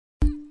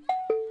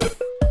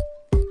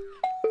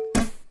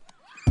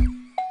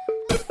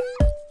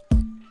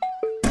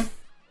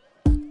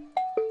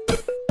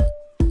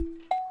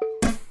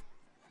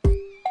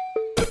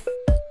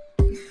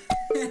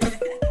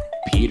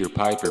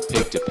Piper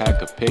picked a peck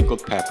of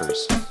pickled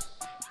peppers.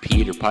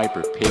 Peter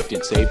Piper picked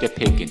and saved a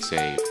pick and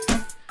save.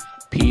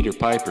 Peter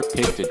Piper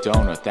picked a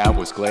donut that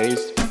was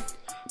glazed.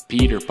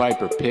 Peter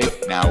Piper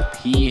picked, now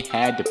he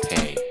had to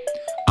pay.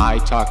 I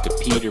talked to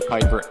Peter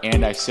Piper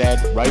and I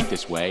said, right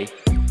this way.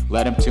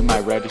 Led him to my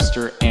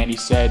register and he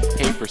said,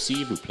 pay per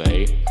s'il vous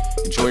plaît.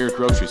 Enjoy your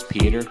groceries,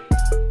 Peter.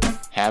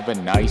 Have a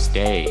nice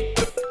day.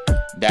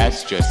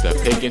 That's just the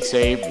pick and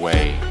save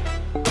way.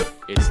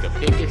 It's the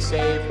pick and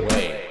save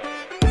way.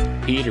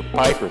 Peter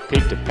Piper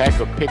picked a peck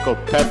of pickled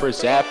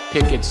peppers at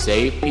Pick and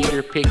Save.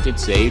 Peter picked and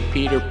saved.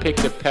 Peter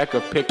picked a peck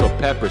of pickled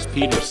peppers.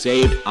 Peter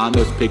saved on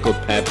those pickled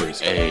peppers.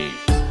 Hey.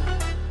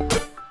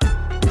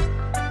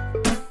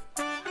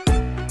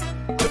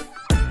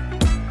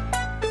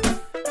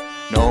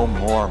 No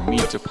more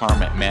meat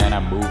department, man,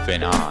 I'm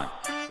moving on.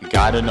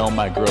 Gotta know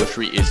my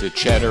grocery, is it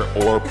cheddar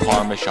or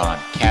Parmesan?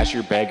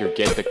 Cashier, beggar,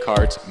 get the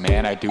carts,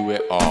 man, I do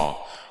it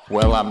all.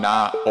 Well, I'm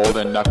not old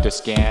enough to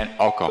scan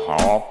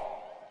alcohol.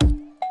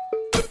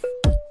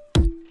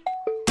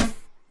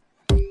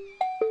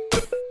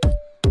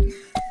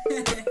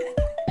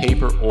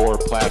 Paper or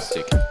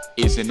plastic,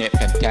 isn't it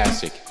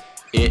fantastic?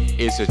 It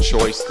is a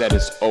choice that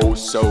is oh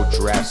so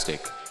drastic.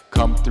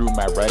 Come through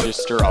my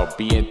register, I'll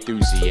be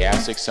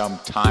enthusiastic.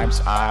 Sometimes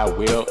I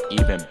will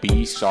even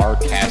be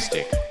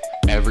sarcastic.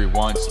 Every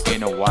once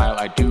in a while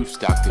I do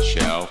stock the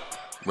shelf.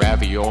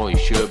 Ravioli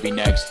should be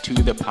next to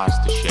the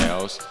pasta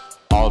shells.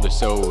 All the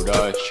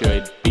soda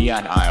should be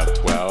on aisle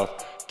 12.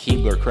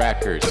 Keebler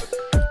crackers,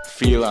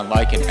 feeling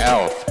like an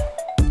elf.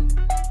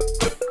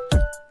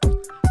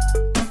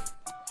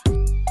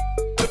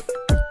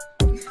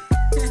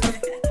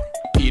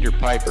 Peter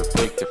Piper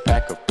picked a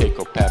peck of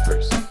pickled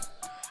peppers.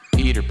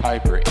 Peter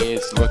Piper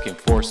is looking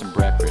for some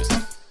breakfast.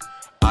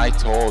 I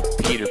told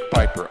Peter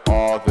Piper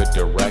all the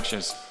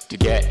directions to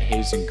get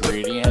his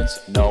ingredients,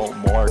 no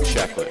more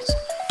checklists.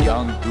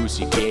 Young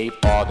Goosey gave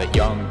all that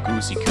young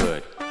Goosey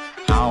could.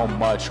 How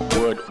much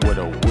wood would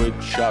a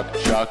woodchuck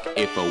chuck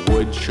if a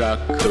woodchuck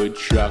could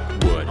chuck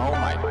wood? Oh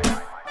my.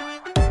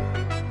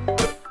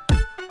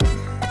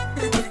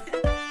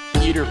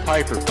 Peter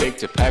Piper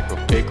picked a peck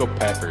of pickled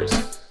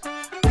peppers.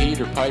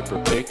 Peter Piper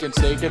picked and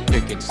saved a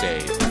pick and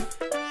save.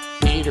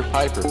 Peter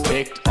Piper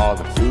picked all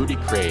the food he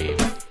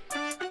craved.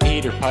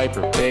 Peter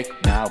Piper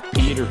picked, now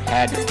Peter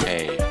had to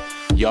pay.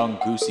 Young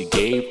Goosey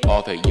gave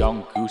all that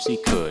young Goosey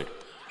could.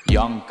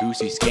 Young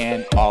Goosey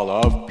scanned all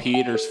of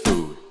Peter's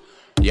food.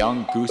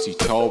 Young Goosey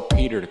told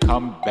Peter to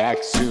come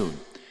back soon.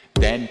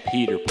 Then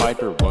Peter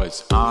Piper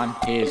was on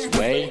his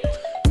way.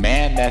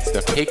 Man, that's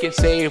the pick and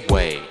save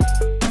way.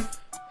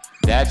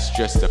 That's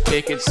just the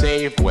pick and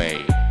save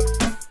way.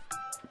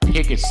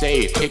 Pick and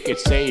save, pick and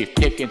save,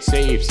 pick and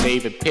save,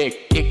 save and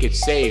pick and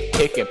save,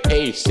 pick and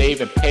pay,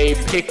 save and pay,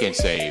 pick and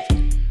save.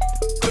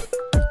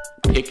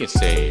 Pick and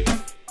save.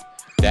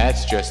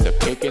 That's just the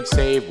pick and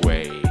save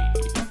way.